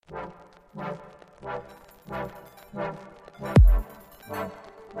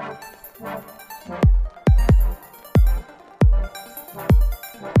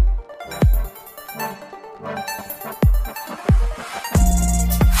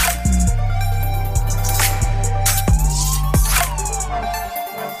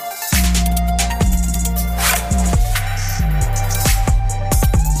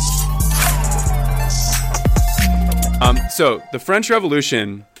So the French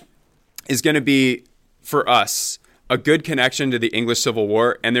Revolution is going to be, for us, a good connection to the English Civil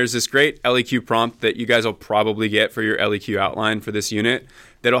War. And there's this great LEQ prompt that you guys will probably get for your LEQ outline for this unit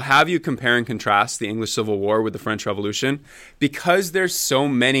that'll have you compare and contrast the English Civil War with the French Revolution, because there's so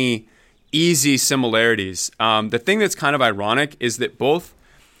many easy similarities. The thing that's kind of ironic is that both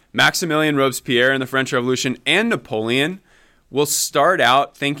Maximilien Robespierre in the French Revolution and Napoleon will start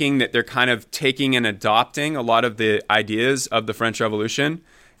out thinking that they're kind of taking and adopting a lot of the ideas of the French Revolution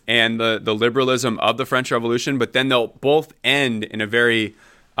and the liberalism of the French Revolution, but then they'll both end in a very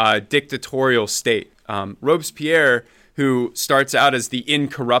dictatorial state. Robespierre, who starts out as the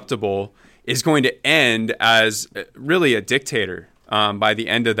incorruptible, is going to end as really a dictator by the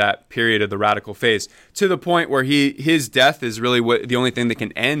end of that period of the radical phase, to the point where his death is really the only thing that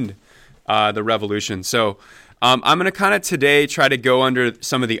can end the revolution. So I'm going to kind of today try to go under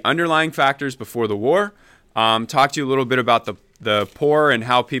some of the underlying factors before the war, talk to you a little bit about the poor and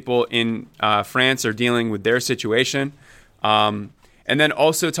how people in France are dealing with their situation, and then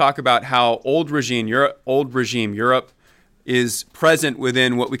also talk about how old regime Europe is present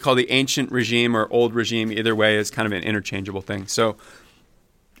within what we call the ancient regime or old regime. Either way is kind of an interchangeable thing. So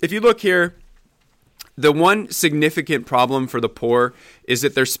if you look here, the one significant problem for the poor is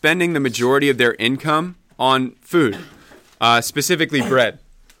that they're spending the majority of their income on food, specifically bread.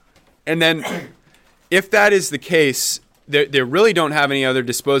 And then if that is the case, they really don't have any other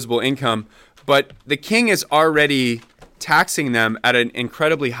disposable income, but the king is already taxing them at an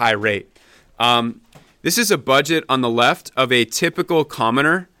incredibly high rate. This is a budget on the left of a typical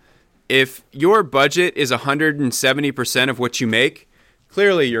commoner. If your budget is 170% of what you make,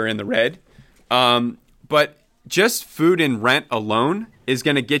 clearly you're in the red. But just food and rent alone is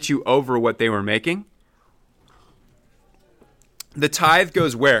going to get you over what they were making. The tithe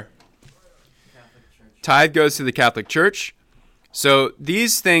goes where? Tithe goes to the Catholic Church. So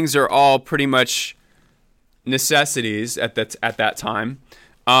these things are all pretty much necessities at that time.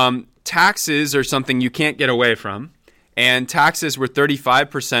 Taxes are something you can't get away from, and taxes were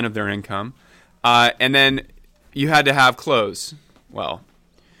 35% of their income. And then you had to have clothes. Well,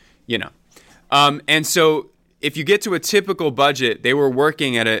 you know. And so if you get to a typical budget, they were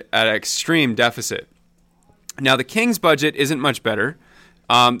working at an extreme deficit. Now, the king's budget isn't much better.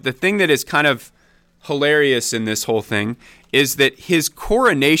 The thing that is kind of hilarious in this whole thing is that his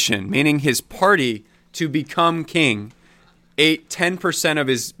coronation, meaning his party to become king, ate 10% of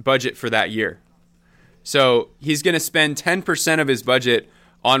his budget for that year. So he's going to spend 10% of his budget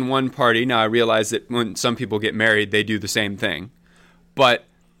on one party. Now, I realize that when some people get married, they do the same thing. But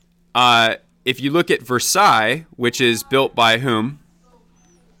if you look at Versailles, which is built by whom?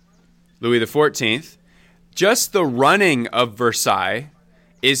 Louis XIV. Just the running of Versailles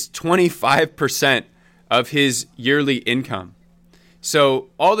is 25% of his yearly income. So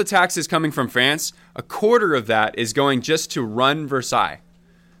all the taxes coming from France, a quarter of that is going just to run Versailles.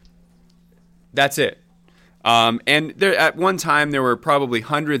 That's it. And there, at one time, there were probably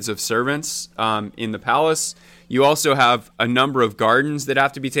hundreds of servants in the palace. You also have a number of gardens that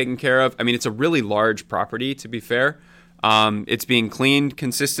have to be taken care of. I mean, it's a really large property, to be fair. It's being cleaned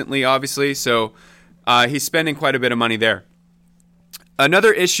consistently, obviously. So he's spending quite a bit of money there.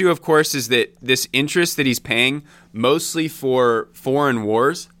 Another issue, of course, is that this interest that he's paying mostly for foreign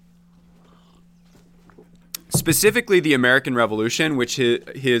wars, specifically the American Revolution, which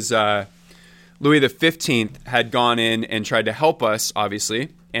his Louis XV had gone in and tried to help us, obviously,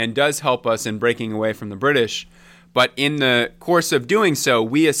 and does help us in breaking away from the British. But in the course of doing so,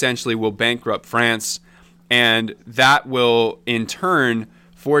 we essentially will bankrupt France, and that will, in turn,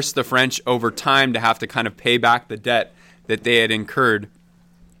 force the French over time to have to kind of pay back the debt that they had incurred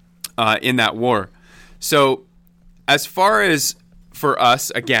in that war. So as far as for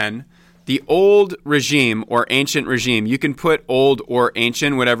us, again, the old regime or ancient regime, you can put old or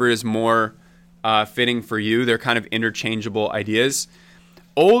ancient, whatever is more fitting for you. They're kind of interchangeable ideas.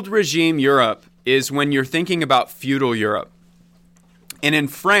 Old regime Europe is when you're thinking about feudal Europe. And in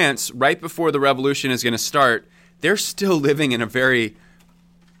France, right before the revolution is going to start, they're still living in a very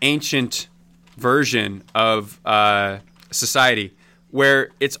ancient version of society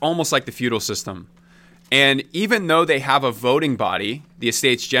where it's almost like the feudal system. And even though they have a voting body, the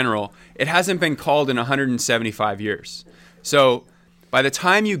Estates General, it hasn't been called in 175 years. So by the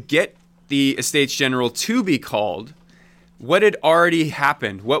time you get the Estates General to be called, what had already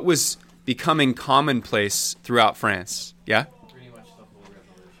happened? What was becoming commonplace throughout France? Yeah?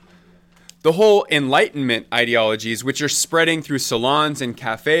 The whole Enlightenment ideologies, which are spreading through salons and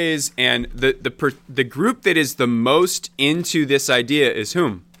cafes, and the group that is the most into this idea is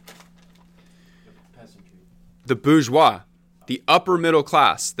whom? The bourgeois. the upper middle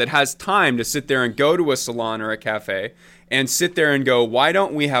class that has time to sit there and go to a salon or a cafe and sit there and go, why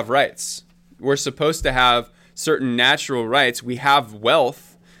don't we have rights? We're supposed to have certain natural rights. We have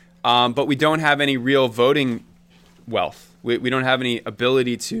wealth, but we don't have any real voting wealth. We don't have any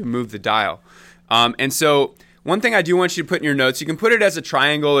ability to move the dial. And so one thing I do want you to put in your notes, you can put it as a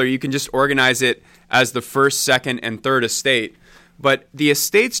triangle or you can just organize it as the first, second, and third estate. But the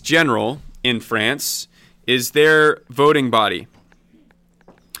Estates General in France is their voting body.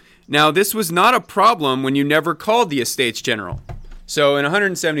 Now, this was not a problem when you never called the Estates General. So in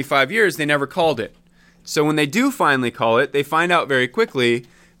 175 years, they never called it. So when they do finally call it, they find out very quickly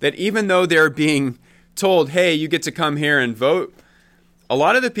that even though they're being told, hey, you get to come here and vote, a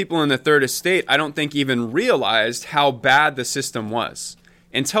lot of the people in the Third Estate, I don't think even realized how bad the system was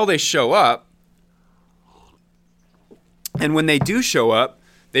until they show up. And when they do show up,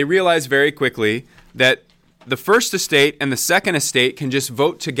 they realize very quickly that the First Estate and the Second Estate can just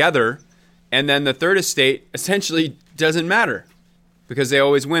vote together, and then the Third Estate essentially doesn't matter because they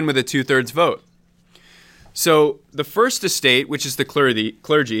always win with a 2/3 vote. So the First Estate, which is the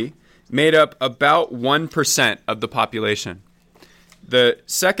clergy, made up about 1% of the population. The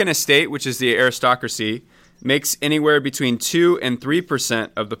Second Estate, which is the aristocracy, makes anywhere between 2 and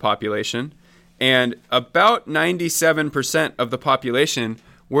 3% of the population, and about 97% of the population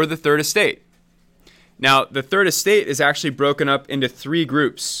were the Third Estate. Now, the Third Estate is actually broken up into 3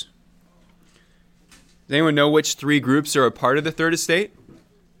 groups. Does anyone know which 3 groups are a part of the Third Estate?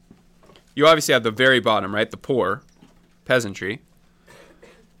 You obviously have the very bottom, right? The poor, peasantry.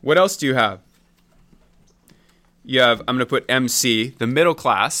 What else do you have? You have, I'm going to put MC, the middle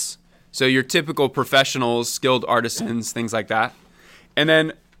class. So your typical professionals, skilled artisans, things like that. And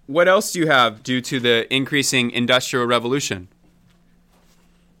then what else do you have due to the increasing industrial revolution?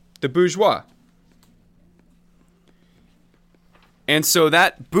 The bourgeois. And so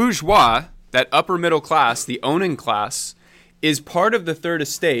that bourgeois, that upper middle class, the owning class, is part of the Third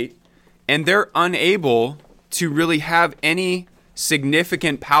Estate, and they're unable to really have any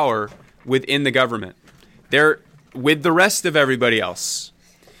significant power within the government. They're with the rest of everybody else.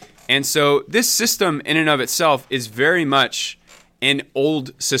 And so this system in and of itself is very much an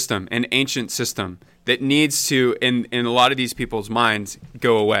old system, an ancient system that needs to, in a lot of these people's minds,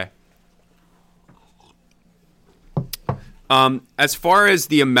 go away. As far as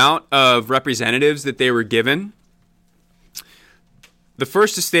the amount of representatives that they were given, the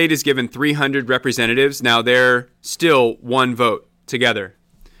First Estate is given 300 representatives. Now they're still one vote together.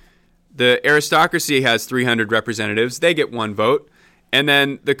 The aristocracy has 300 representatives. They get one vote. And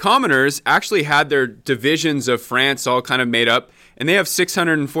then the commoners actually had their divisions of France all kind of made up, and they have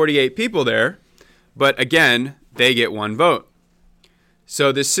 648 people there. But again, they get one vote.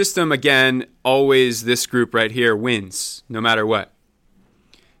 So the system, again, always this group right here wins, no matter what.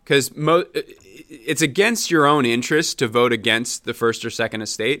 Because it's against your own interest to vote against the First or Second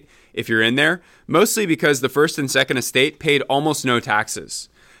Estate if you're in there, mostly because the First and Second Estate paid almost no taxes.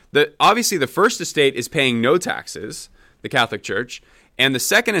 Obviously, the First Estate is paying no taxes, the Catholic Church, and the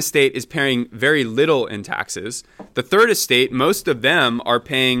Second Estate is paying very little in taxes. The Third Estate, most of them are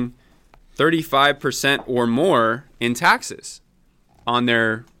paying 35% or more in taxes on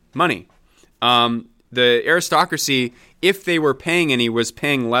their money. The aristocracy, if they were paying any, was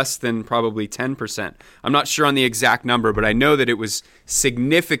paying less than probably 10%. I'm not sure on the exact number, but I know that it was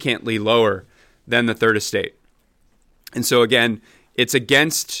significantly lower than the Third Estate. And so again, it's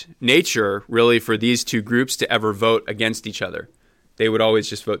against nature, really, for these two groups to ever vote against each other. They would always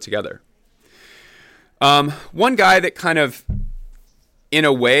just vote together. One guy that kind of, in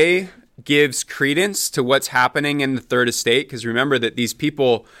a way, gives credence to what's happening in the Third Estate, because remember that these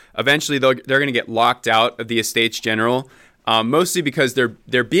people, eventually they're going to get locked out of the Estates General, mostly because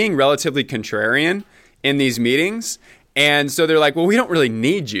they're being relatively contrarian in these meetings. And so they're like, well, we don't really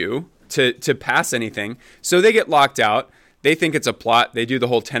need you to pass anything. So they get locked out. They think it's a plot. They do the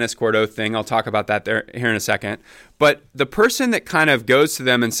whole tennis court oath thing. I'll talk about that here in a second. But the person that kind of goes to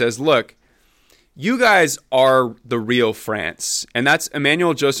them and says, look, you guys are the real France. And that's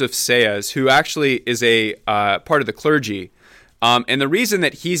Emmanuel Joseph Sieyès, who actually is a part of the clergy. And the reason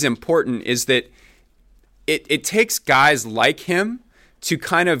that he's important is that it takes guys like him to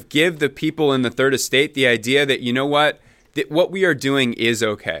kind of give the people in the Third Estate the idea that, you know what, that what we are doing is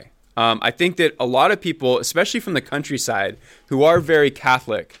okay. I think that a lot of people, especially from the countryside, who are very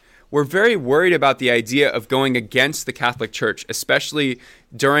Catholic, were very worried about the idea of going against the Catholic Church, especially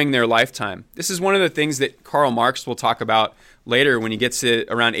during their lifetime. This is one of the things that Karl Marx will talk about later when he gets to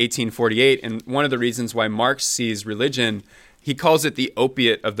around 1848. And one of the reasons why Marx sees religion, he calls it the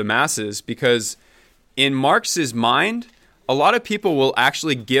opiate of the masses, because in Marx's mind, a lot of people will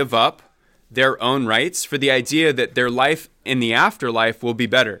actually give up their own rights for the idea that their life in the afterlife will be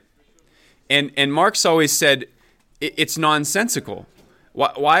better. And Marx always said it's nonsensical.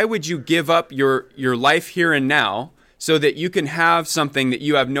 Why would you give up your life here and now so that you can have something that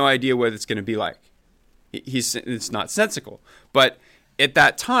you have no idea what it's going to be like? It's not sensical. But at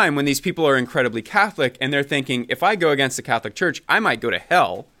that time, when these people are incredibly Catholic and they're thinking, if I go against the Catholic Church, I might go to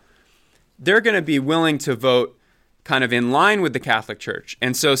hell, they're going to be willing to vote kind of in line with the Catholic Church.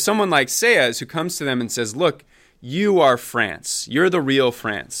 And so someone like Sieyès, who comes to them and says, look, you are France. You're the real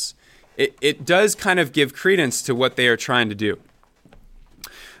France. It does kind of give credence to what they are trying to do.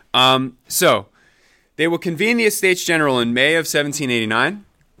 So they will convene the Estates General in May of 1789.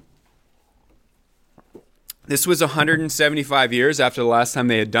 This was 175 years after the last time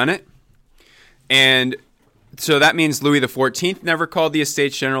they had done it. And so that means Louis XIV never called the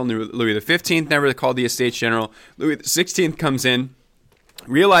Estates General. Louis XV never called the Estates General. Louis XVI comes in,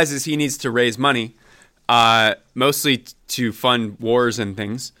 realizes he needs to raise money, mostly to fund wars and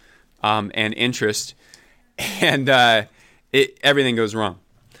things, and interest. And everything goes wrong.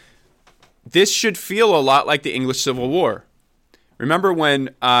 This should feel a lot like the English Civil War. Remember when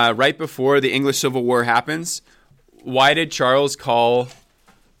right before the English Civil War happens, why did Charles call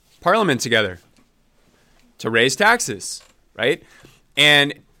Parliament together? To raise taxes, right?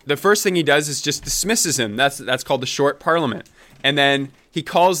 And the first thing he does is just dismisses him. That's called the short Parliament. And then he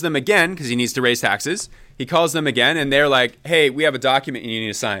calls them again because he needs to raise taxes. He calls them again, and they're like, hey, we have a document you need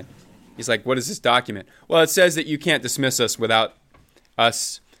to sign. He's like, what is this document? Well, it says that you can't dismiss us without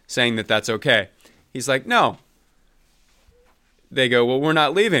us saying that that's okay. He's like, no. They go, well, we're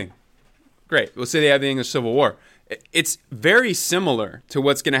not leaving. Great. We'll say they have the English Civil War. It's very similar to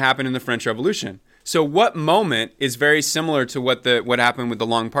what's going to happen in the French Revolution. So what moment is very similar to what happened with the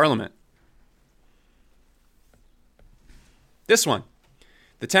Long Parliament? This one.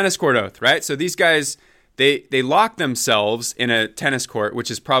 The tennis court oath, right? So these guys, they lock themselves in a tennis court, which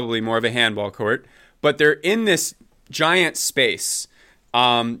is probably more of a handball court, but they're in this giant space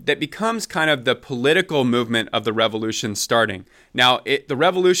that becomes kind of the political movement of the revolution starting. Now, the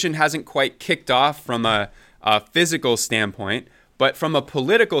revolution hasn't quite kicked off from a physical standpoint, but from a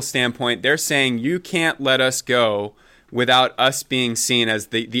political standpoint, they're saying you can't let us go without us being seen as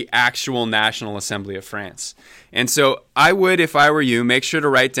the actual National Assembly of France. And so I would, if I were you, make sure to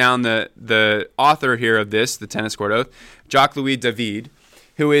write down the author here of this, the tennis court oath, Jacques-Louis David,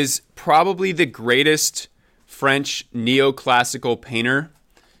 who is probably the greatest French neoclassical painter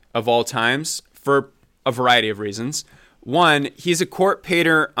of all times for a variety of reasons. One, he's a court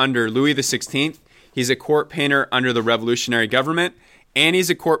painter under Louis XVI. He's a court painter under the revolutionary government, and he's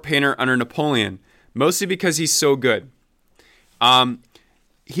a court painter under Napoleon, mostly because he's so good.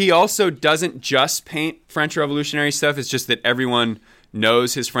 He also doesn't just paint French revolutionary stuff. It's just that everyone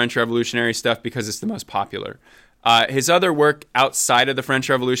knows his French revolutionary stuff because it's the most popular. His other work outside of the French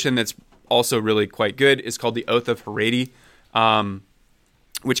Revolution that's also really quite good is called The Oath of Herety,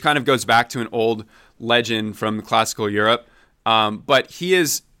 which kind of goes back to an old legend from classical Europe. But he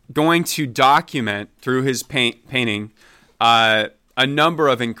is going to document through his painting a number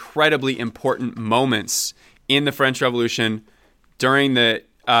of incredibly important moments in the French Revolution, during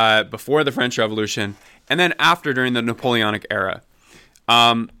before the French Revolution, and then after, during the Napoleonic era.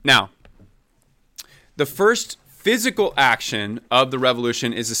 Now, the first physical action of the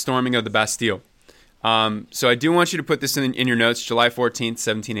revolution is the storming of the Bastille. So I do want you to put this in your notes, July 14th,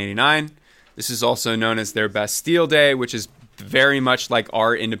 1789. This is also known as their Bastille Day, which is very much like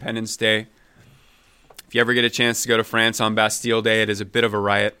our Independence Day. If you ever get a chance to go to France on Bastille Day, it is a bit of a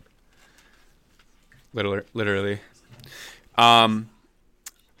riot. Literally.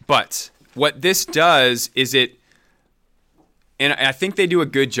 But what this does is and I think they do a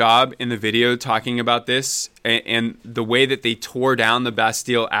good job in the video talking about this and the way that they tore down the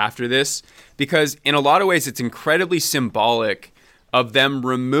Bastille after this, because in a lot of ways it's incredibly symbolic of them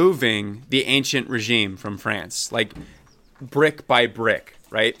removing the ancient regime from France, like brick by brick,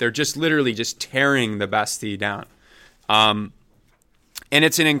 right? They're just literally just tearing the Bastille down. And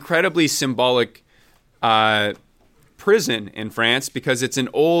it's an incredibly symbolic prison in France because it's an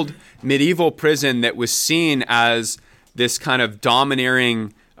old medieval prison that was seen as this kind of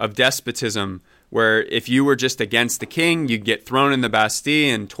domineering of despotism, where if you were just against the king, you'd get thrown in the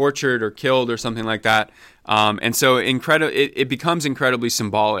Bastille and tortured or killed or something like that. And so it becomes incredibly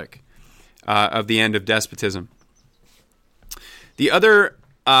symbolic of the end of despotism. The other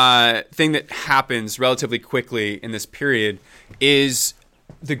thing that happens relatively quickly in this period is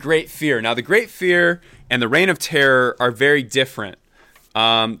the Great Fear. Now, the Great Fear and the Reign of Terror are very different.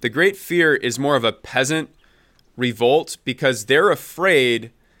 The Great Fear is more of a peasant revolt because they're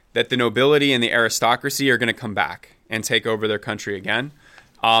afraid that the nobility and the aristocracy are going to come back and take over their country again.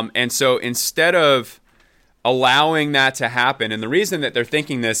 And so instead of allowing that to happen, and the reason that they're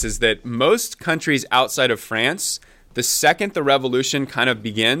thinking this is that most countries outside of France, the second the revolution kind of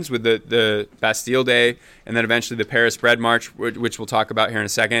begins with the Bastille Day and then eventually the Paris Bread March, which we'll talk about here in a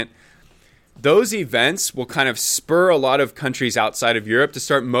second, those events will kind of spur a lot of countries outside of Europe to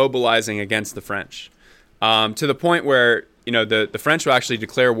start mobilizing against the French, to the point where the French will actually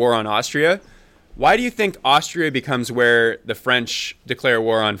declare war on Austria. Why do you think Austria becomes where the French declare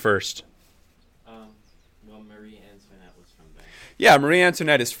war on first? Well, Marie Antoinette was from there. Yeah, Marie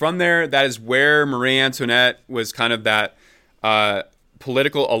Antoinette is from there. That is where Marie Antoinette was kind of that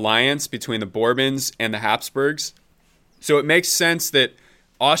political alliance between the Bourbons and the Habsburgs. So it makes sense that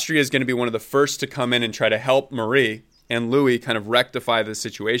Austria is going to be one of the first to come in and try to help Marie and Louis kind of rectify the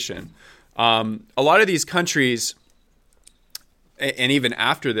situation. A lot of these countries, and even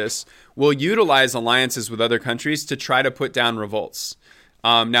after this, will utilize alliances with other countries to try to put down revolts.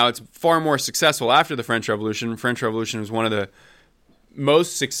 Now, it's far more successful after the French Revolution. The French Revolution was one of the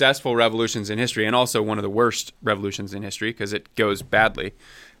most successful revolutions in history, and also one of the worst revolutions in history because it goes badly,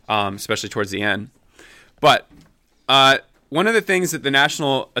 especially towards the end. But one of the things that the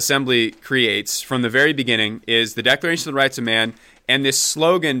National Assembly creates from the very beginning is the Declaration of the Rights of Man, and this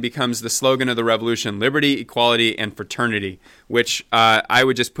slogan becomes the slogan of the revolution: liberty, equality, and fraternity, which I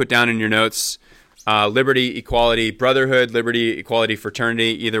would just put down in your notes. Liberty, equality, brotherhood, liberty, equality,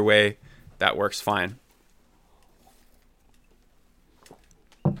 fraternity. Either way, that works fine.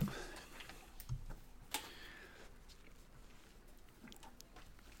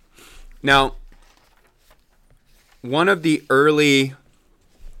 Now, one of the early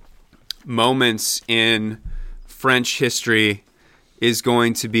moments in French history is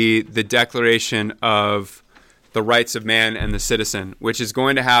going to be the Declaration of the Rights of Man and the Citizen, which is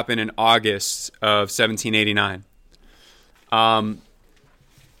going to happen in August of 1789.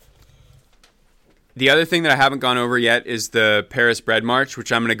 The other thing that I haven't gone over yet is the Paris Bread March,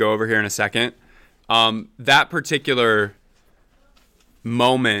 which I'm going to go over here in a second. That particular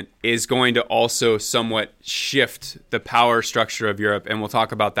moment is going to also somewhat shift the power structure of Europe, and we'll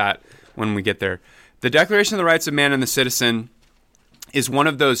talk about that when we get there. The Declaration of the Rights of Man and the Citizen is one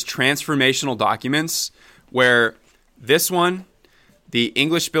of those transformational documents where this one, the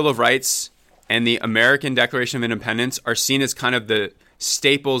English Bill of Rights, and the American Declaration of Independence are seen as kind of the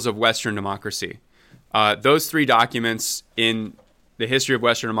staples of Western democracy. Those three documents in the history of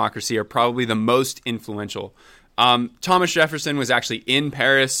Western democracy are probably the most influential. Thomas Jefferson was actually in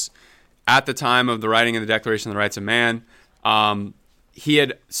Paris at the time of the writing of the Declaration of the Rights of Man. He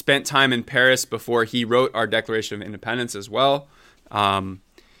had spent time in Paris before he wrote our Declaration of Independence as well.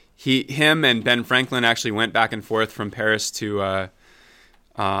 Him and Ben Franklin actually went back and forth from Paris to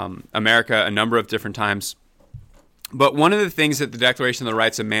America a number of different times. But one of the things that the Declaration of the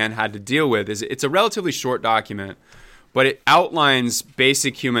Rights of Man had to deal with is it's a relatively short document, but it outlines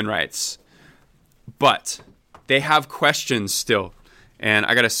basic human rights. But they have questions still. And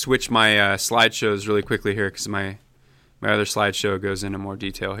I got to switch my slideshows really quickly here because my other slideshow goes into more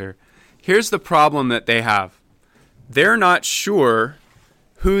detail here. Here's the problem that they have. They're not sure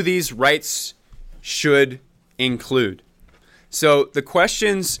who these rights should include. So the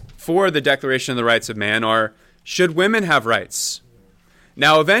questions for the Declaration of the Rights of Man are, should women have rights?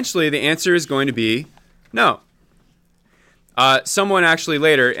 Now, eventually, the answer is going to be no. Someone actually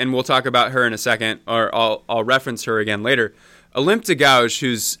later, and we'll talk about her in a second, or I'll reference her again later, Olympe de Gouges,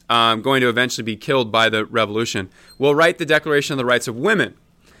 who's going to eventually be killed by the revolution, will write the Declaration of the Rights of Women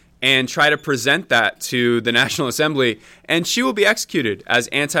and try to present that to the National Assembly, and she will be executed as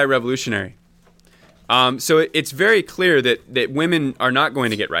anti-revolutionary. So it's very clear that women are not going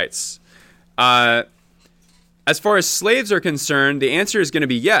to get rights. As far as slaves are concerned, the answer is going to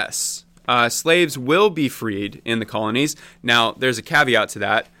be yes. Slaves will be freed in the colonies. Now, there's a caveat to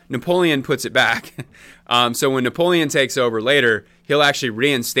that. Napoleon puts it back. So when Napoleon takes over later, he'll actually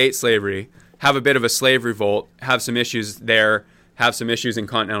reinstate slavery, have a bit of a slave revolt, have some issues there, have some issues in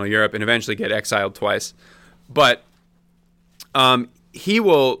continental Europe, and eventually get exiled twice. But he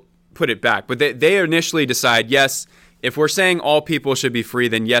will put it back. But they initially decide, yes, if we're saying all people should be free,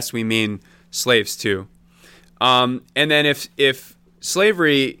 then yes, we mean slaves too. And then if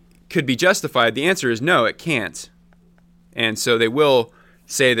slavery could be justified, the answer is no, it can't. And so they will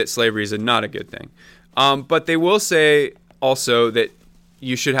say that slavery is not a good thing. But they will say also that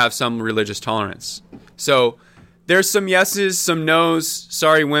you should have some religious tolerance. So there's some yeses, some nos.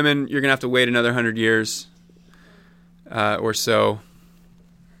 Sorry, women, you're going to have to wait another 100 years or so.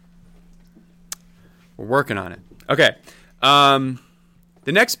 We're working on it. Okay.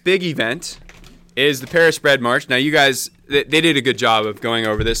 The next big event is the Paris Bread March. Now, you guys, they did a good job of going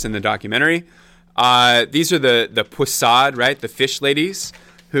over this in the documentary. These are the Poissade, right? The fish ladies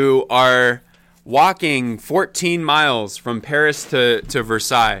who are walking 14 miles from Paris to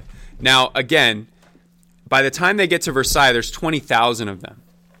Versailles. Now, again, by the time they get to Versailles, there's 20,000 of them.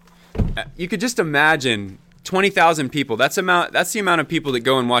 You could just imagine 20,000 people. That's the amount of people that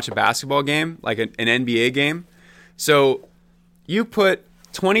go and watch a basketball game, like an NBA game. So you put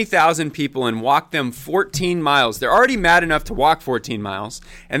 20,000 people and walk them 14 miles. They're already mad enough to walk 14 miles.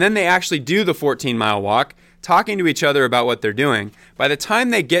 And then they actually do the 14-mile walk, talking to each other about what they're doing. By the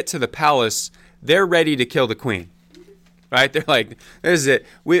time they get to the palace, they're ready to kill the queen. Right? They're like, this is it.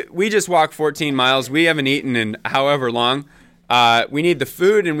 We just walked 14 miles. We haven't eaten in however long. We need the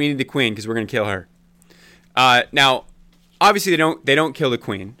food and we need the queen because we're going to kill her. Now, obviously they don't kill the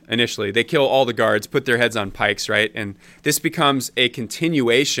queen initially. They kill all the guards, put their heads on pikes, right? And this becomes a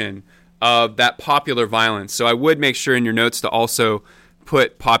continuation of that popular violence. So I would make sure in your notes to also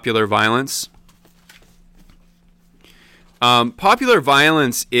put popular violence. Popular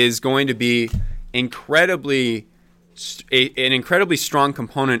violence is going to be an incredibly strong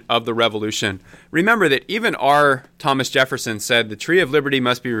component of the revolution. Remember that even our Thomas Jefferson said the tree of liberty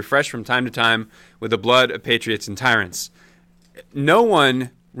must be refreshed from time to time with the blood of patriots and tyrants. No one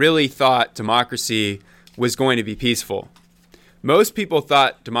really thought democracy was going to be peaceful. Most people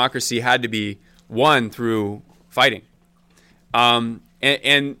thought democracy had to be won through fighting.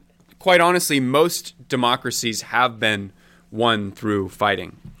 And quite honestly, most democracies have been won through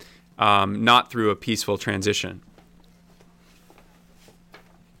fighting, not through a peaceful transition.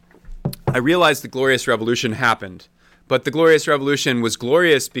 I realized the Glorious Revolution happened, but the Glorious Revolution was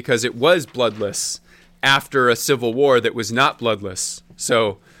glorious because it was bloodless after a civil war that was not bloodless.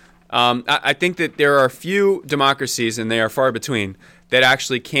 So I think that there are few democracies, and they are far between, that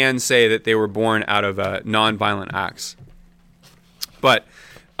actually can say that they were born out of nonviolent acts. But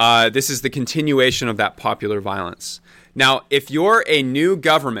this is the continuation of that popular violence. Now, if you're a new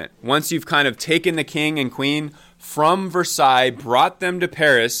government, once you've kind of taken the king and queen from Versailles, brought them to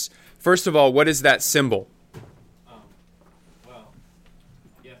Paris, first of all, what is that symbol? Well,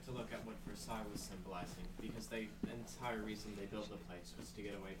 you have to look at what Versailles was symbolizing, because the entire reason they built the place was to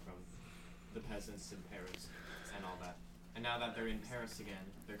get away from the peasants in Paris and all that. And now that they're in Paris again,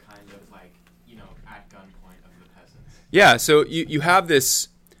 they're kind of like, at gunpoint of the peasants. Yeah, so you have this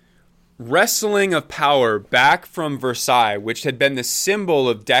wrestling of power back from Versailles, which had been the symbol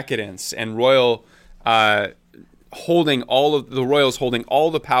of decadence and royal holding all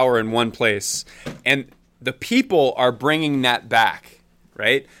the power in one place, and the people are bringing that back,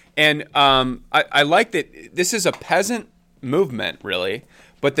 right? And I like that this is a peasant movement, really,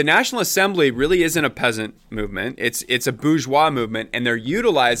 but the National Assembly really isn't a peasant movement. It's a bourgeois movement, and they're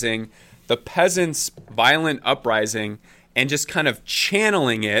utilizing the peasants' violent uprising and just kind of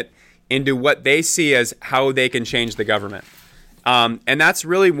channeling it into what they see as how they can change the government. And that's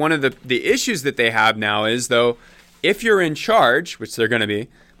really one of the issues that they have now is, though, if you're in charge, which they're going to be,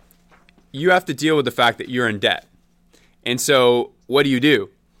 you have to deal with the fact that you're in debt. And so what do?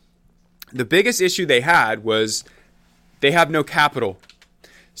 The biggest issue they had was they have no capital.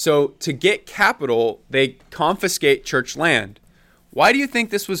 So to get capital, they confiscate church land. Why do you think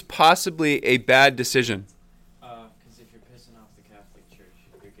this was possibly a bad decision? Because if you're pissing off the Catholic Church,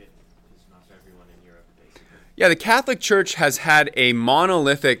 you're getting pissing off everyone in Europe, basically. Yeah, the Catholic Church has had a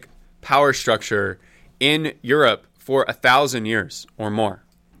monolithic power structure in Europe for 1,000 years or more.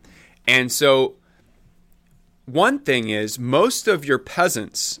 And so one thing is, most of your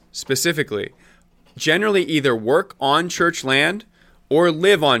peasants specifically generally either work on church land or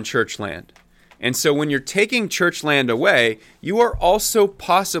live on church land. And so when you're taking church land away, you are also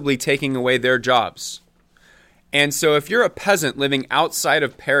possibly taking away their jobs. And so if you're a peasant living outside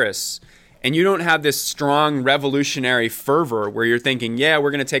of Paris and you don't have this strong revolutionary fervor where you're thinking, yeah,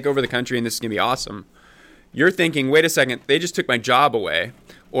 we're going to take over the country and this is going to be awesome, you're thinking, wait a second, they just took my job away.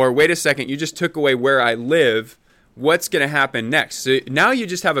 Or wait a second, you just took away where I live. What's going to happen next? So now you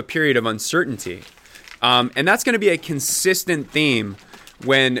just have a period of uncertainty. And that's going to be a consistent theme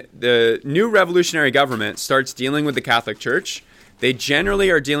when the new revolutionary government starts dealing with the Catholic Church. They generally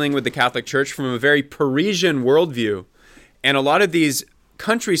are dealing with the Catholic Church from a very Parisian worldview. And a lot of these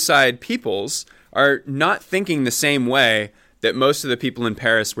countryside peoples are not thinking the same way that most of the people in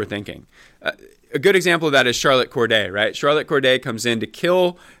Paris were thinking. A good example of that is Charlotte Corday, right? Charlotte Corday comes in to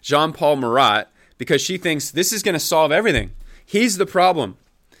kill Jean-Paul Marat because she thinks this is going to solve everything. He's the problem.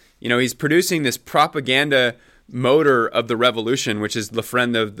 He's producing this propaganda motor of the revolution, which is the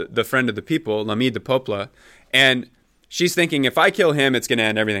friend of the people, l'ami du peuple, And she's thinking, if I kill him, it's going to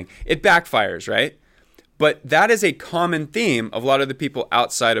end everything. It backfires, right? But that is a common theme of a lot of the people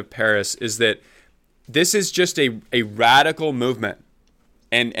outside of Paris, is that this is just a radical movement.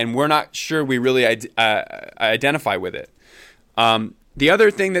 And we're not sure we really identify with it. The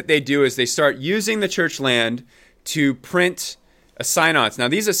other thing that they do is they start using the church land to print assignats. Now,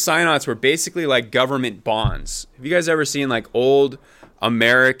 these assignats were basically like government bonds. Have you guys ever seen like old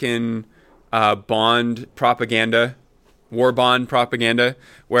American bond propaganda, war bond propaganda,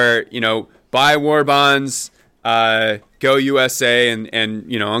 where, buy war bonds, go USA,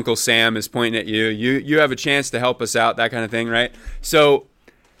 and Uncle Sam is pointing at you. You have a chance to help us out, that kind of thing, right? So,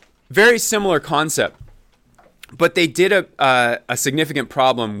 very similar concept. But they did a significant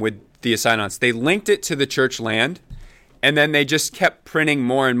problem with the assignats. They linked it to the church land, and then they just kept printing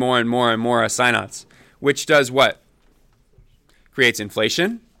more and more and more and more assignats, which does what? Creates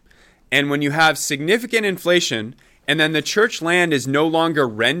inflation. And when you have significant inflation, and then the church land is no longer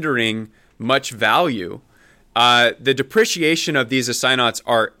rendering much value, the depreciation of these assignats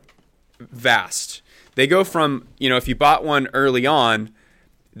are vast. They go from, if you bought one early on,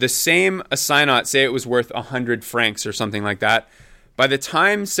 the same assignat, say it was worth 100 francs or something like that. By the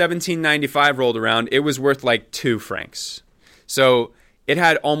time 1795 rolled around, it was worth like 2 francs. So it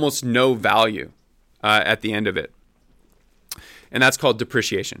had almost no value at the end of it. And that's called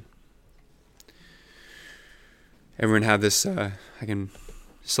depreciation. Everyone have this? I can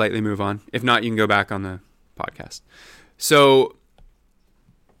slightly move on. If not, you can go back on the podcast. So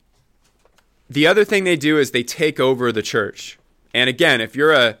the other thing they do is they take over the church. And again, if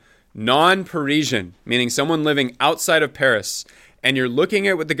you're a non-Parisian, meaning someone living outside of Paris, and you're looking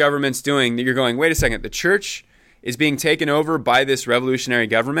at what the government's doing, you're going, wait a second, the church is being taken over by this revolutionary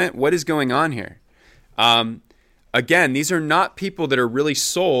government? What is going on here? Again, these are not people that are really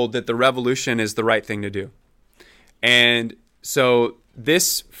sold that the revolution is the right thing to do. And so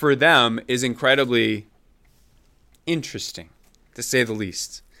this, for them, is incredibly interesting, to say the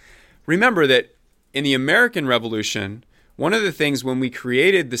least. Remember that in the American Revolution, one of the things when we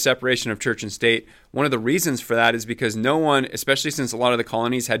created the separation of church and state, one of the reasons for that is because no one, especially since a lot of the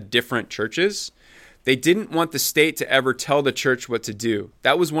colonies had different churches, they didn't want the state to ever tell the church what to do.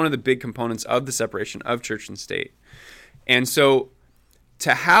 That was one of the big components of the separation of church and state. And so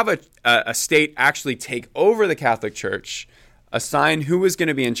to have a state actually take over the Catholic Church, assign who was going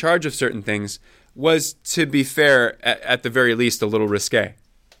to be in charge of certain things, was, to be fair, at the very least, a little risque,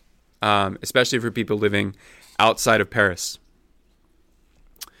 especially for people living outside of Paris.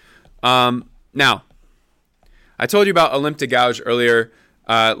 Now, I told you about Olympe de Gouges earlier.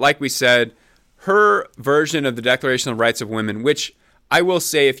 Like we said, her version of the Declaration of the Rights of Women, which I will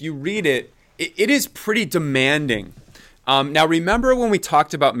say, if you read it, it is pretty demanding. Now, remember when we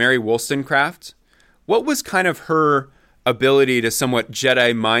talked about Mary Wollstonecraft? What was kind of her ability to somewhat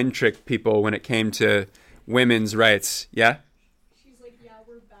Jedi mind trick people when it came to women's rights? Yeah?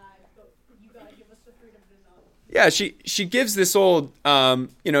 Yeah, she gives this old,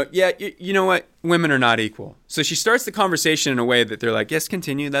 you know what, women are not equal. So she starts the conversation in a way that they're like, yes,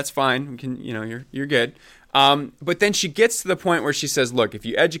 continue, that's fine, we can, you're good. But then she gets to the point where she says, look, if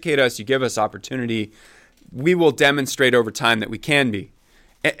you educate us, you give us opportunity, we will demonstrate over time that we can be.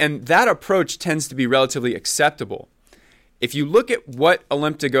 And that approach tends to be relatively acceptable. If you look at what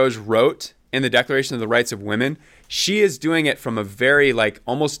Olympe de Gouges wrote in the Declaration of the Rights of Women, she is doing it from a very,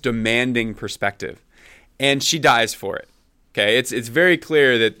 almost demanding perspective. And she dies for it. Okay, it's very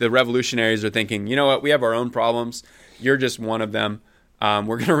clear that the revolutionaries are thinking, you know what, we have our own problems. You're just one of them. We're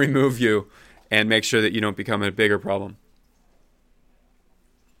going to remove you and make sure that you don't become a bigger problem.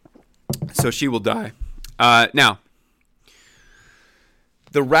 So she will die. Now,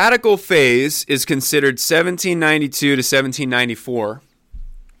 the radical phase is considered 1792 to 1794.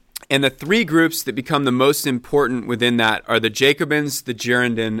 And the three groups that become the most important within that are the Jacobins, the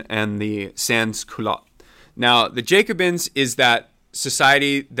Girondins, and the Sans-Culottes. Now, the Jacobins is that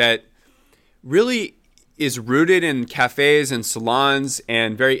society that really is rooted in cafes and salons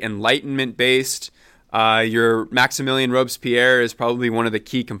and very Enlightenment-based. Your Maximilien Robespierre is probably one of the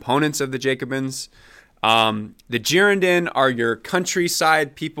key components of the Jacobins. The Girondins are your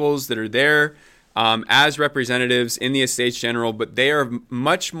countryside peoples that are there as representatives in the Estates General, but they are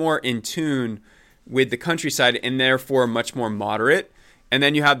much more in tune with the countryside and therefore much more moderate. And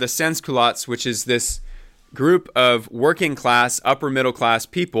then you have the Sans-Culottes, which is this group of working class, upper middle class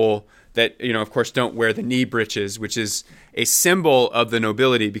people that, of course, don't wear the knee breeches, which is a symbol of the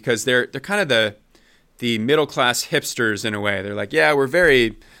nobility because they're kind of the middle class hipsters in a way. They're like, yeah, we're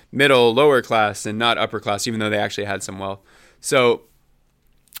very middle, lower class and not upper class, even though they actually had some wealth. So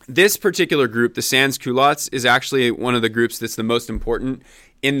This particular group, the sans-culottes, is actually one of the groups that's the most important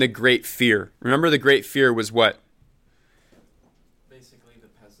in the Great Fear. Remember, the Great Fear was what? Basically, the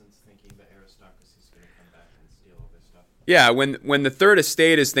peasants thinking the aristocracy is going to come back and steal all their stuff. Yeah, when the Third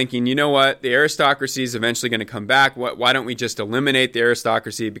Estate is thinking, you know what, the aristocracy is eventually going to come back. Why don't we just eliminate the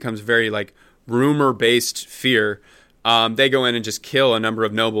aristocracy? It becomes very like rumor-based fear. They go in and just kill a number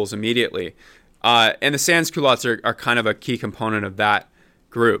of nobles immediately. And the sans-culottes are kind of a key component of that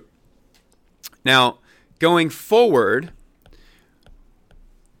group. Now, going forward,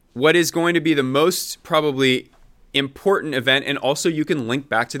 what is going to be the most probably important event, and also you can link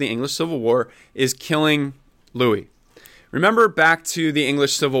back to the English Civil War, is killing Louis. Remember back to the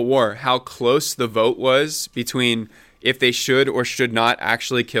English Civil War, how close the vote was between if they should or should not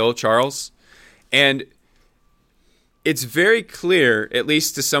actually kill Charles? And it's very clear, at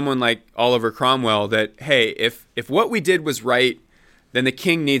least to someone like Oliver Cromwell, that, hey, if what we did was right, then the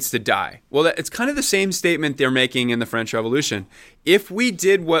king needs to die. Well, it's kind of the same statement they're making in the French Revolution. If we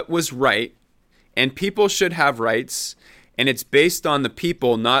did what was right, and people should have rights, and it's based on the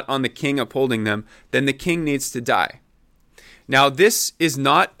people, not on the king upholding them, then the king needs to die. Now, this is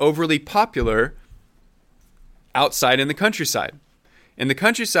not overly popular outside in the countryside. In the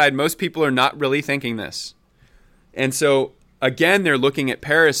countryside, most people are not really thinking this. And so, again, they're looking at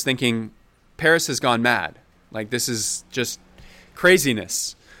Paris thinking, Paris has gone mad. Like, this is just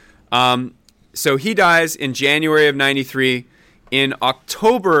craziness. So he dies in January of 93. In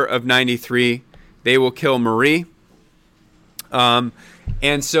October of 93, they will kill Marie. And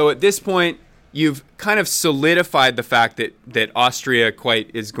so at this point, you've kind of solidified the fact that Austria quite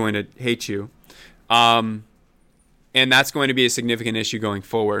is going to hate you. And that's going to be a significant issue going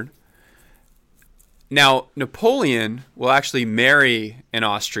forward. Now, Napoleon will actually marry an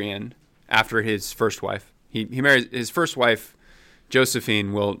Austrian after his first wife. He marries his first wife.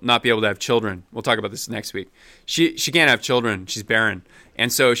 Josephine will not be able to have children. We'll talk about this next week. She can't have children. She's barren.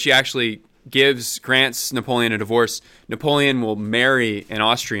 And so she actually grants Napoleon a divorce. Napoleon will marry an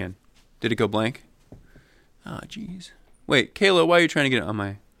Austrian. Did it go blank? Oh, jeez. Wait, Kayla, why are you trying to get it on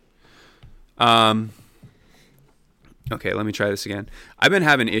my... Okay, let me try this again. I've been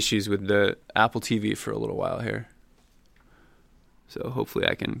having issues with the Apple TV for a little while here. So hopefully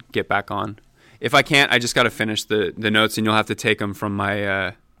I can get back on. If I can't, I just got to finish the notes, and you'll have to take them from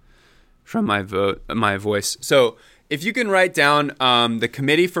my voice. So if you can write down the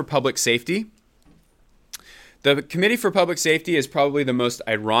Committee for Public Safety. The Committee for Public Safety is probably the most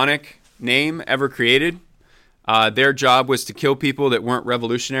ironic name ever created. Their job was to kill people that weren't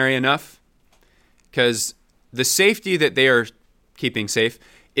revolutionary enough, because the safety that they are keeping safe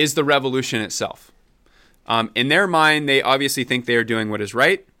is the revolution itself. In their mind, they obviously think they are doing what is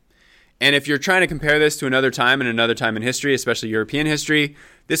right. And if you're trying to compare this to another time in history, especially European history,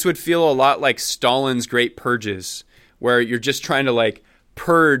 this would feel a lot like Stalin's Great Purges, where you're just trying to like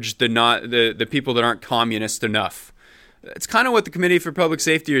purge the people that aren't communist enough. It's kind of what the Committee for Public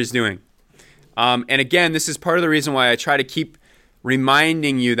Safety is doing. And again, this is part of the reason why I try to keep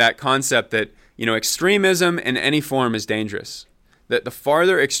reminding you that concept that, you know, extremism in any form is dangerous. That the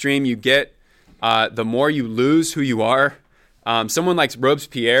farther extreme you get, the more you lose who you are. Someone like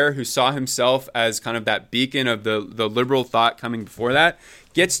Robespierre, who saw himself as kind of that beacon of the liberal thought coming before that,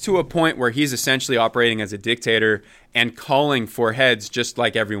 gets to a point where he's essentially operating as a dictator and calling for heads just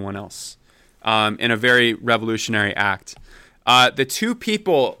like everyone else in a very revolutionary act. The two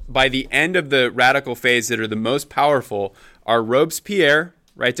people by the end of the radical phase that are the most powerful are Robespierre,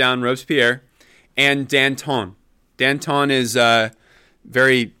 write down Robespierre, and Danton. Danton is a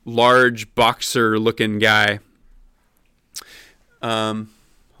very large boxer-looking guy.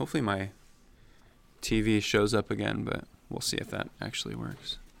 Hopefully my TV shows up again, but we'll see if that actually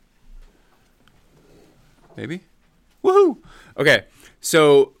works. Maybe? Woohoo! Okay,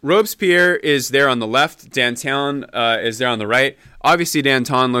 so Robespierre is there on the left. Danton is there on the right. Obviously,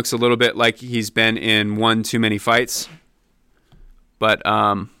 Danton looks a little bit like he's been in one too many fights, but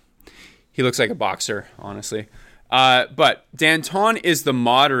he looks like a boxer, honestly. But Danton is the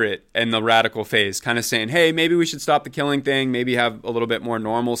moderate in the radical phase, kind of saying, hey, maybe we should stop the killing thing, maybe have a little bit more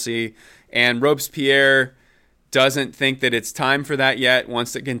normalcy. And Robespierre doesn't think that it's time for that yet,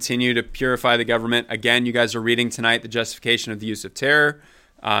 wants to continue to purify the government. Again, you guys are reading tonight the justification of the use of terror,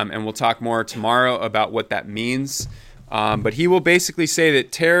 and we'll talk more tomorrow about what that means. But he will basically say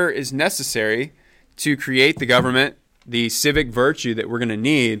that terror is necessary to create the government, the civic virtue that we're going to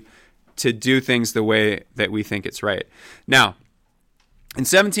need to do things the way that we think it's right. Now, in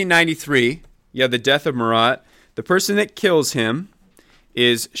 1793, you have the death of Murat. The person that kills him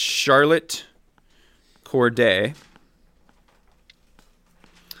is Charlotte Corday.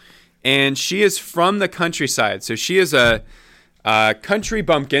 and she is from the countryside. So she is a country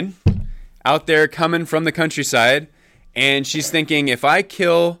bumpkin out there coming from the countryside, and she's thinking, if I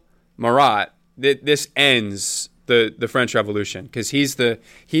kill Marat, this ends the French Revolution, because he's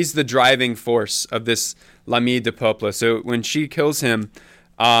the driving force of this l'ami du peuple. So when she kills him,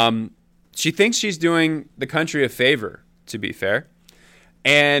 she thinks she's doing the country a favor, to be fair.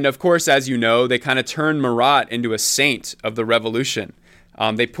 And of course, as you know, they kind of turned Marat into a saint of the revolution.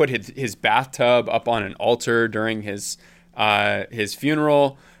 They put his bathtub up on an altar during his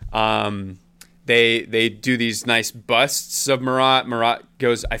funeral. They do these nice busts of Marat. Marat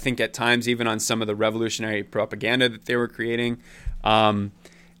goes, I think, at times even on some of the revolutionary propaganda that they were creating.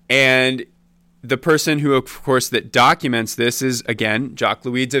 And the person who, of course, that documents this is, again,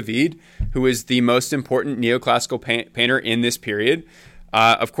 Jacques-Louis David, who is the most important neoclassical painter in this period.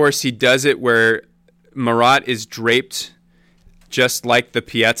 Of course, he does it where Marat is draped just like the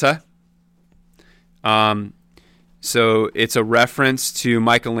Pietà. So it's a reference to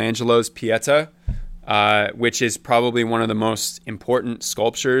Michelangelo's Pietà, which is probably one of the most important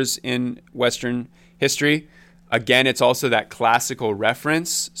sculptures in Western history. Again, it's also that classical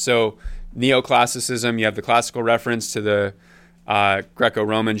reference. So neoclassicism, you have the classical reference to the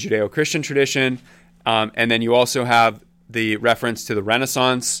Greco-Roman Judeo-Christian tradition. And then you also have the reference to the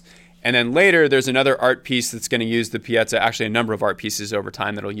Renaissance. And then later, there's another art piece that's going to use the Pietà, actually a number of art pieces over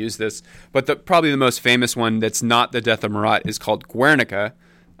time that'll use this. But probably the most famous one that's not the Death of Marat is called Guernica,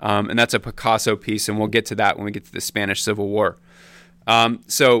 and that's a Picasso piece, and we'll get to that when we get to the Spanish Civil War.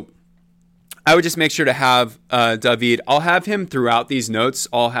 So I would just make sure to have David. I'll have him throughout these notes.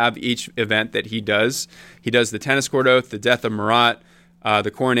 I'll have each event that he does. He does the tennis court oath, the Death of Marat,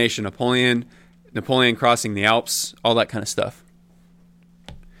 the coronation of Napoleon crossing the Alps, all that kind of stuff.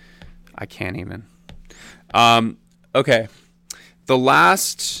 I can't even. Okay. The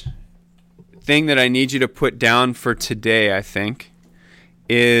last thing that I need you to put down for today, I think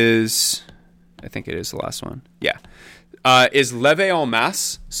it is the last one. Yeah. Is Leve en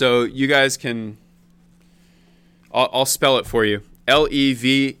masse. So you guys can, I'll spell it for you.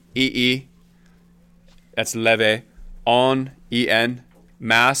 Levee. That's leve. En.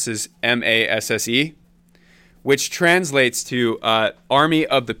 Masse is MASSE, which translates to Army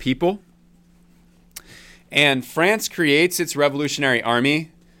of the People. And France creates its revolutionary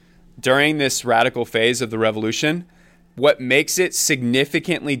army during this radical phase of the revolution. What makes it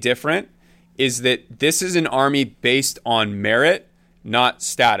significantly different is that this is an army based on merit, not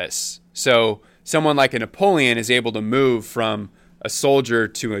status. So someone like a Napoleon is able to move from a soldier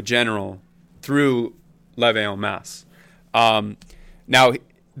to a general through leve en masse. Now,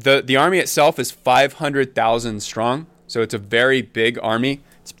 the army itself is 500,000 strong, so it's a very big army.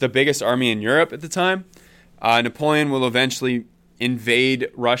 It's the biggest army in Europe at the time. Napoleon will eventually invade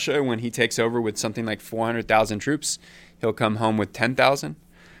Russia when he takes over with something like 400,000 troops. He'll come home with 10,000.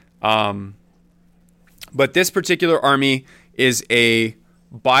 But this particular army is a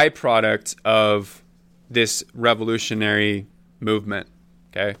byproduct of this revolutionary movement,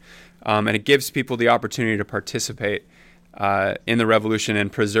 okay? And it gives people the opportunity to participate in the revolution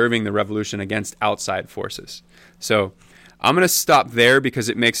and preserving the revolution against outside forces. So I'm going to stop there because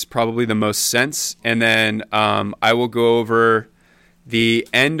it makes probably the most sense. And then I will go over the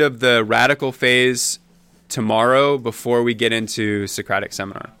end of the radical phase tomorrow before we get into Socratic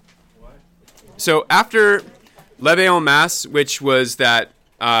Seminar. So after Leve en masse, which was that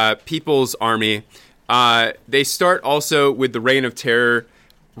people's army, they start also with the Reign of Terror,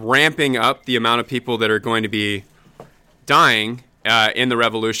 ramping up the amount of people that are going to be dying in the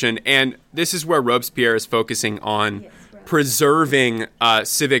revolution. And this is where Robespierre is focusing on preserving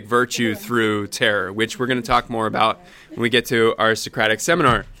civic virtue through terror, which we're going to talk more about when we get to our Socratic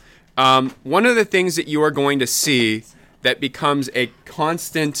Seminar. One of the things that you are going to see that becomes a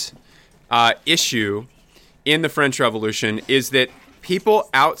constant issue in the French Revolution is that people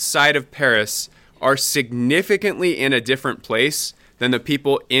outside of Paris are significantly in a different place than the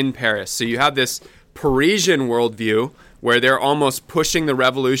people in Paris. So you have this Parisian worldview where they're almost pushing the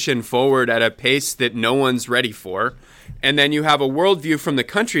revolution forward at a pace that no one's ready for. And then you have a worldview from the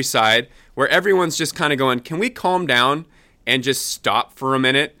countryside where everyone's just kind of going, can we calm down and just stop for a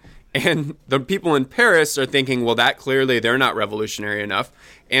minute? And the people in Paris are thinking, well, that clearly they're not revolutionary enough.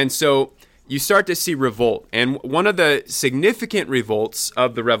 And so you start to see revolt. And one of the significant revolts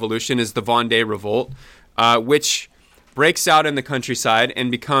of the revolution is the Vendée Revolt, which breaks out in the countryside and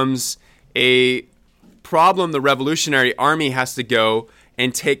becomes a problem the revolutionary army has to go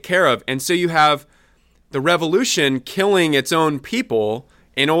and take care of. And so you have the revolution killing its own people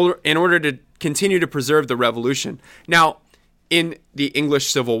in order to continue to preserve the revolution. Now, in the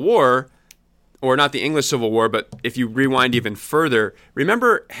English Civil War, or not the English Civil War, but if you rewind even further,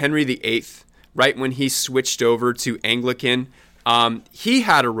 remember Henry VIII, right, when he switched over to Anglican? He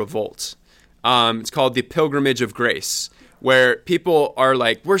had a revolt. It's called the Pilgrimage of Grace, where people are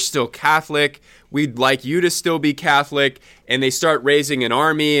like, we're still Catholic, we'd like you to still be Catholic, and they start raising an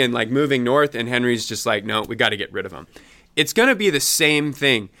army and like moving north, and Henry's just like, no, we got to get rid of them. It's going to be the same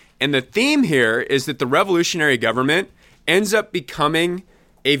thing. And the theme here is that the revolutionary government ends up becoming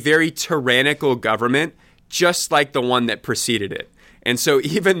a very tyrannical government, just like the one that preceded it. And so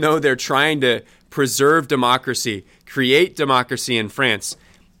even though they're trying to preserve democracy, create democracy in France,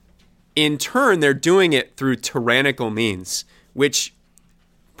 in turn, they're doing it through tyrannical means, which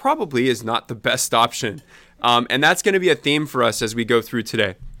probably is not the best option. And that's going to be a theme for us as we go through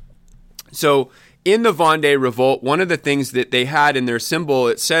today. So in the Vendée Revolt, one of the things that they had in their symbol,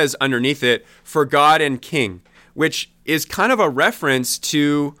 it says underneath it, "For God and King," which is kind of a reference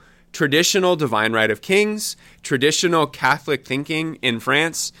to traditional divine right of kings, traditional Catholic thinking in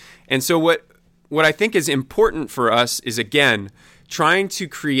France. And so what I think is important for us is, again, trying to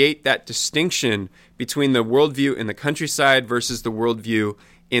create that distinction between the worldview in the countryside versus the worldview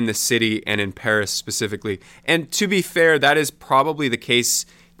in the city and in Paris specifically. And to be fair, that is probably the case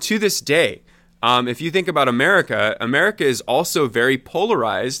to this day. If you think about America, America is also very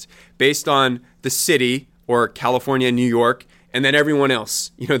polarized based on the city, or California, New York, and then everyone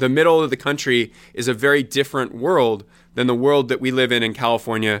else. You know, the middle of the country is a very different world than the world that we live in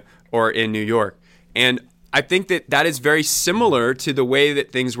California or in New York. And I think that that is very similar to the way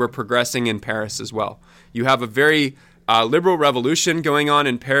that things were progressing in Paris as well. You have a very liberal revolution going on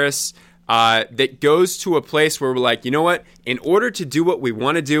in Paris that goes to a place where we're like, you know what? In order to do what we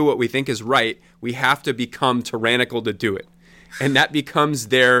want to do, what we think is right, we have to become tyrannical to do it. And that becomes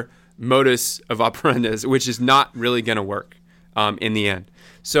their modus of operandi, which is not really going to work in the end.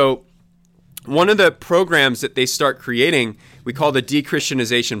 So one of the programs that they start creating, we call the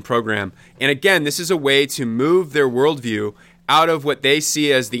de-Christianization program. And again, this is a way to move their worldview out of what they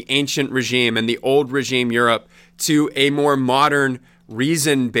see as the ancient regime and the old regime Europe to a more modern,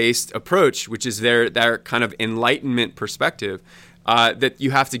 reason-based approach, which is their kind of Enlightenment perspective, that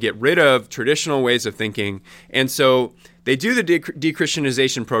you have to get rid of traditional ways of thinking. And so they do the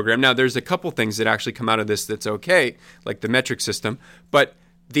de-Christianization program. Now, there's a couple things that actually come out of this that's okay, like the metric system, but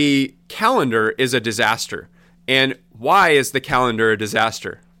the calendar is a disaster. And why is the calendar a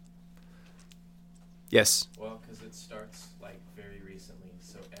disaster? Yes? Well, because it starts like very recently,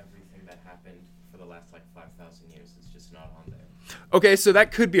 so everything that happened for the last like 5,000 years is just not on there. Okay, so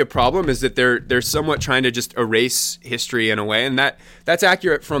that could be a problem, is that they're somewhat trying to just erase history in a way, and that's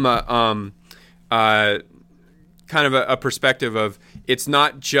accurate from a kind of a perspective of it's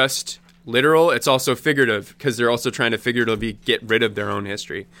not just literal, it's also figurative, because they're also trying to figuratively get rid of their own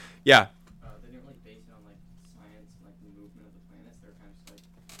history. Yeah. They didn't really base it on like science and like the movement of the planets. They're kind of just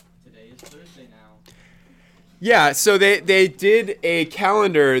like, today is Thursday now. Yeah, so they did a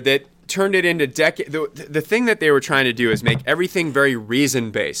calendar that turned it into decade. The thing that they were trying to do is make everything very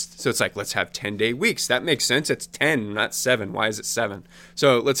reason-based. So it's like, let's have 10-day weeks. That makes sense. It's 10, not 7. Why is it 7?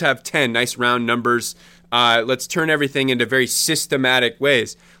 So let's have 10, nice round numbers. Let's turn everything into very systematic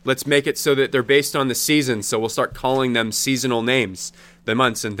ways. Let's make it so that they're based on the seasons. So we'll start calling them seasonal names, the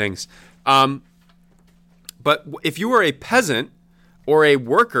months and things. But if you were a peasant or a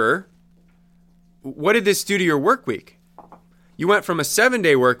worker, what did this do to your work week? You went from a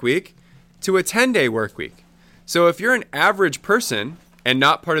 7-day work week to a 10-day work week. So if you're an average person and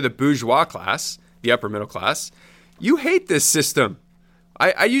not part of the bourgeois class, the upper middle class, you hate this system.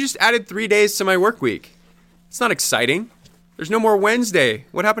 You just added 3 days to my work week. It's not exciting. There's no more Wednesday.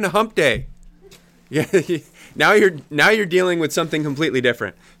 What happened to hump day? Yeah, now you're dealing with something completely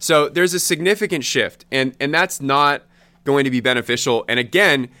different. So there's a significant shift, and that's not going to be beneficial. And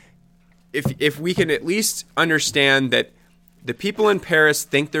again, if we can at least understand that the people in Paris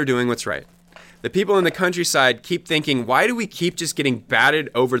think they're doing what's right. The people in the countryside keep thinking, why do we keep just getting batted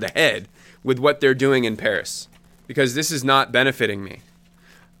over the head with what they're doing in Paris? Because this is not benefiting me.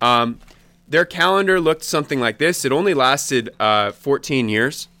 Their calendar looked something like this. It only lasted 14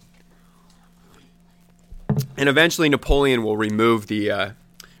 years. And eventually Napoleon will remove the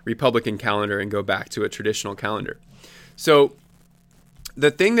Republican calendar and go back to a traditional calendar. So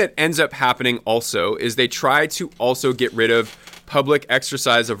the thing that ends up happening also is they try to also get rid of public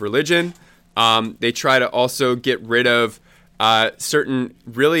exercise of religion. They try to also get rid of certain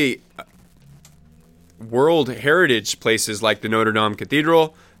really world heritage places like the Notre Dame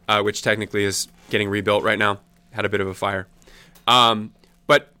Cathedral, which technically is getting rebuilt right now. Had a bit of a fire.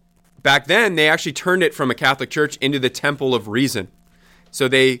 But back then, they actually turned it from a Catholic church into the Temple of Reason. So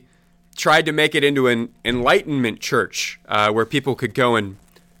they tried to make it into an Enlightenment church where people could go and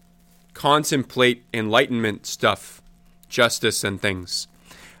contemplate Enlightenment stuff, justice and things.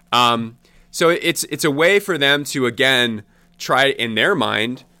 So it's a way for them to, again, try, in their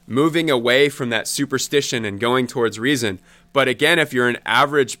mind, moving away from that superstition and going towards reason. But again, if you're an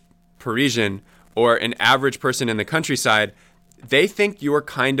average Parisian or an average person in the countryside, they think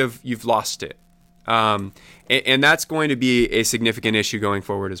you've lost it. And that's going to be a significant issue going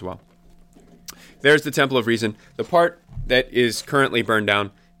forward as well. There's the Temple of Reason. The part that is currently burned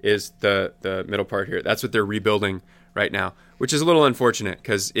down is the middle part here. That's what they're rebuilding right now, which is a little unfortunate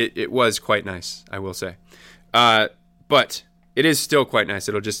because it was quite nice, I will say. But it is still quite nice.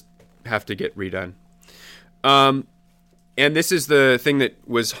 It'll just have to get redone. And this is the thing that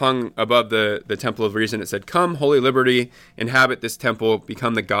was hung above the Temple of Reason. It said, "Come, Holy Liberty, inhabit this temple,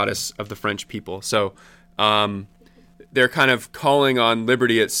 become the goddess of the French people." So they're kind of calling on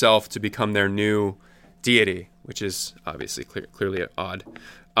liberty itself to become their new deity, which is obviously clearly odd.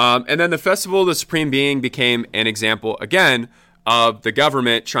 And then the Festival of the Supreme Being became an example, again, of the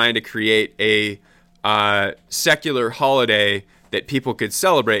government trying to create a secular holiday that people could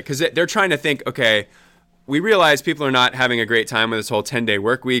celebrate. Because they're trying to think, okay, we realize people are not having a great time with this whole 10-day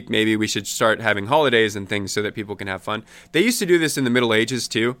work week. Maybe we should start having holidays and things so that people can have fun. They used to do this in the Middle Ages,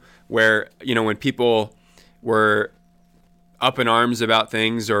 too, where, when people were up in arms about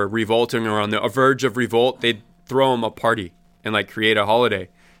things or revolting or on the verge of revolt, they'd throw them a party and create a holiday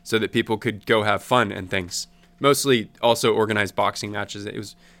so that people could go have fun and things. Mostly also organize boxing matches. It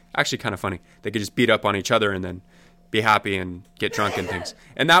was actually kind of funny. They could just beat up on each other and then be happy and get drunk and things.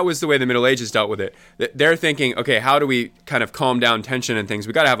 And that was the way the Middle Ages dealt with it. They're thinking, okay, how do we kind of calm down tension and things?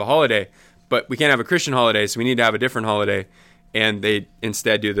 We got to have a holiday, but we can't have a Christian holiday, so we need to have a different holiday. And they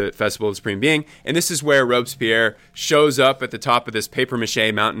instead do the Festival of the Supreme Being. And this is where Robespierre shows up at the top of this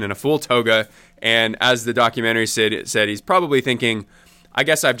papier-mâché mountain in a full toga. And as the documentary said, he's probably thinking, I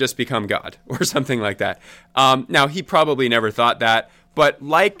guess I've just become God, or something like that. Now, he probably never thought that. But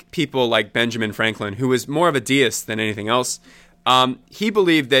like people like Benjamin Franklin, who was more of a deist than anything else, he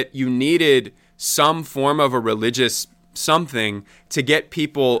believed that you needed some form of a religious something to get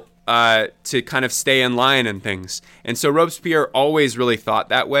people to kind of stay in line and things. And so Robespierre always really thought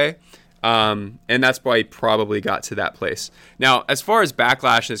that way. And that's why he probably got to that place. Now, as far as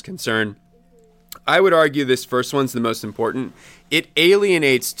backlash is concerned, I would argue this first one's the most important. It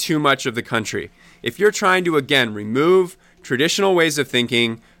alienates too much of the country. If you're trying to, again, remove traditional ways of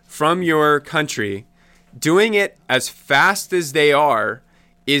thinking from your country, doing it as fast as they are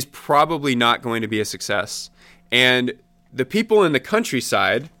is probably not going to be a success. And the people in the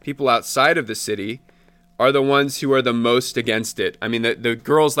countryside, people outside of the city, are the ones who are the most against it. I mean, the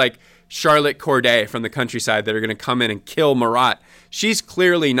girls like Charlotte Corday from the countryside that are going to come in and kill Marat, she's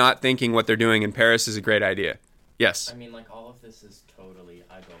clearly not thinking what they're doing in Paris is a great idea. Yes? I mean, all of this is totally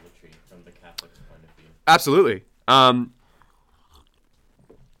idolatry from the Catholic's point of view. Absolutely.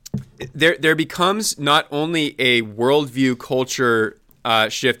 There becomes not only a worldview culture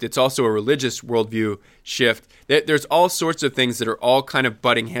shift, it's also a religious worldview shift. There's all sorts of things that are all kind of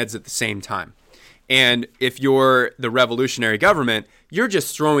butting heads at the same time. And if you're the revolutionary government, you're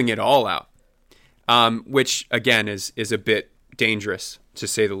just throwing it all out, which, again, is a bit dangerous, to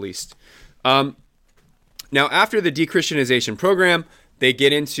say the least. Now, after the dechristianization program, they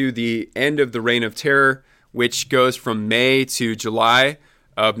get into the end of the Reign of Terror, which goes from May to July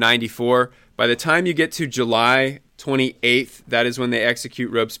of 94. By the time you get to July 28th, that is when they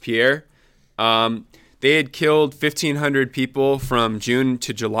execute Robespierre. They had killed 1,500 people from June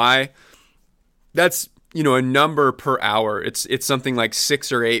to July. That's, a number per hour. It's something like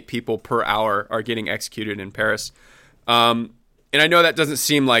 6 or 8 people per hour are getting executed in Paris. And I know that doesn't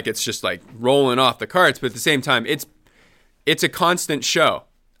seem like it's just rolling off the carts, but at the same time, it's a constant show.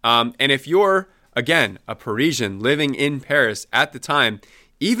 And if you're, again, a Parisian living in Paris at the time,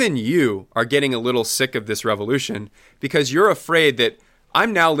 even you are getting a little sick of this revolution because you're afraid that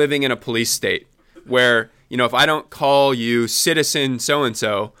I'm now living in a police state where, if I don't call you citizen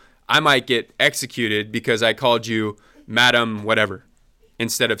so-and-so, I might get executed because I called you madam whatever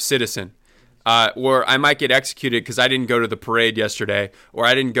instead of citizen. Or I might get executed because I didn't go to the parade yesterday, or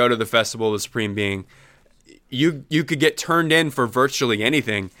I didn't go to the Festival of the Supreme Being. You could get turned in for virtually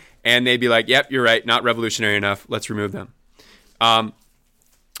anything, and they'd be like, yep, you're right, not revolutionary enough, let's remove them.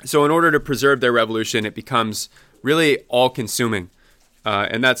 So in order to preserve their revolution, it becomes really all-consuming,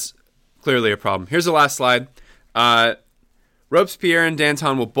 and that's clearly a problem. Here's the last slide. Robespierre and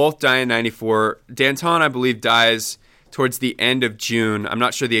Danton will both die in 94. Danton, I believe, dies towards the end of June. I'm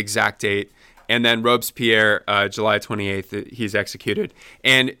not sure the exact date. And then Robespierre, July 28th, he's executed.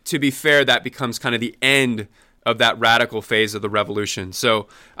 And to be fair, that becomes kind of the end of that radical phase of the revolution. So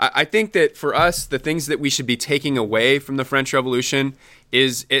I think that for us, the things that we should be taking away from the French Revolution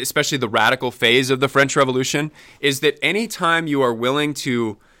is, especially the radical phase of the French Revolution, is that anytime you are willing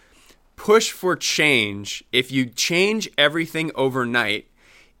to push for change, if you change everything overnight,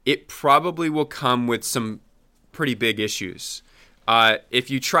 it probably will come with some pretty big issues.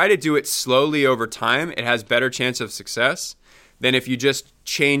 If you try to do it slowly over time, it has better chance of success than if you just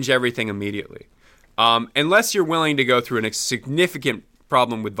change everything immediately. Unless you're willing to go through a significant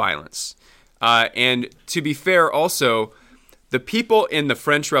problem with violence. And to be fair, also, the people in the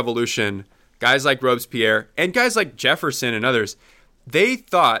French Revolution, guys like Robespierre and guys like Jefferson and others, they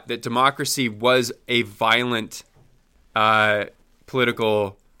thought that democracy was a violent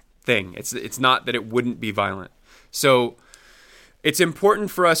political thing. It's not that it wouldn't be violent. So it's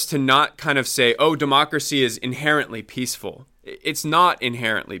important for us to not kind of say, oh, democracy is inherently peaceful. It's not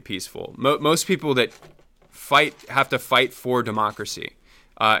inherently peaceful. Most people that fight have to fight for democracy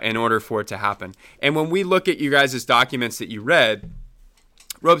in order for it to happen. And when we look at you guys' documents that you read,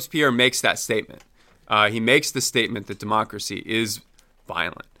 Robespierre makes that statement. He makes the statement that democracy is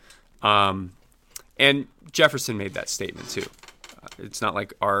violent. And Jefferson made that statement too. It's not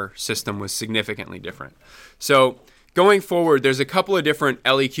like our system was significantly different. So going forward, there's a couple of different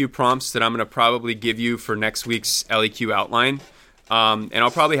LEQ prompts that I'm going to probably give you for next week's LEQ outline. And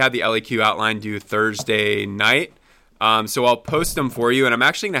I'll probably have the LEQ outline due Thursday night. So I'll post them for you. And I'm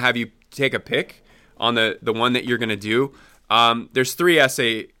actually going to have you take a pick on the one that you're going to do. There's 3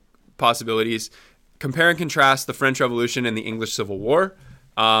 essay possibilities. Compare and contrast the French Revolution and the English Civil War,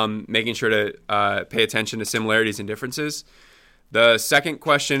 making sure to pay attention to similarities and differences. The second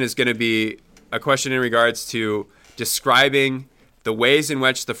question is going to be a question in regards to describing the ways in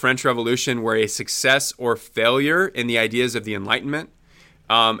which the French Revolution were a success or failure in the ideas of the Enlightenment.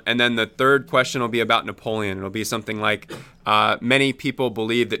 And then the third question will be about Napoleon. It'll be something like, many people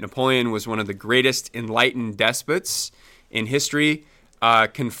believe that Napoleon was one of the greatest enlightened despots in history.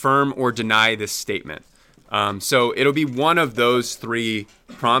 Confirm or deny this statement. So it'll be one of those 3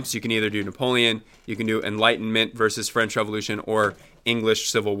 prompts. You can either do Napoleon, you can do Enlightenment versus French Revolution, or English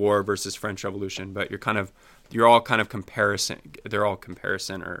Civil War versus French Revolution. But you're all kind of comparison. They're all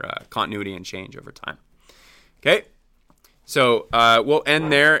comparison or continuity and change over time. Okay, so we'll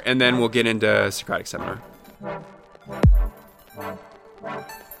end there, and then we'll get into Socratic Seminar.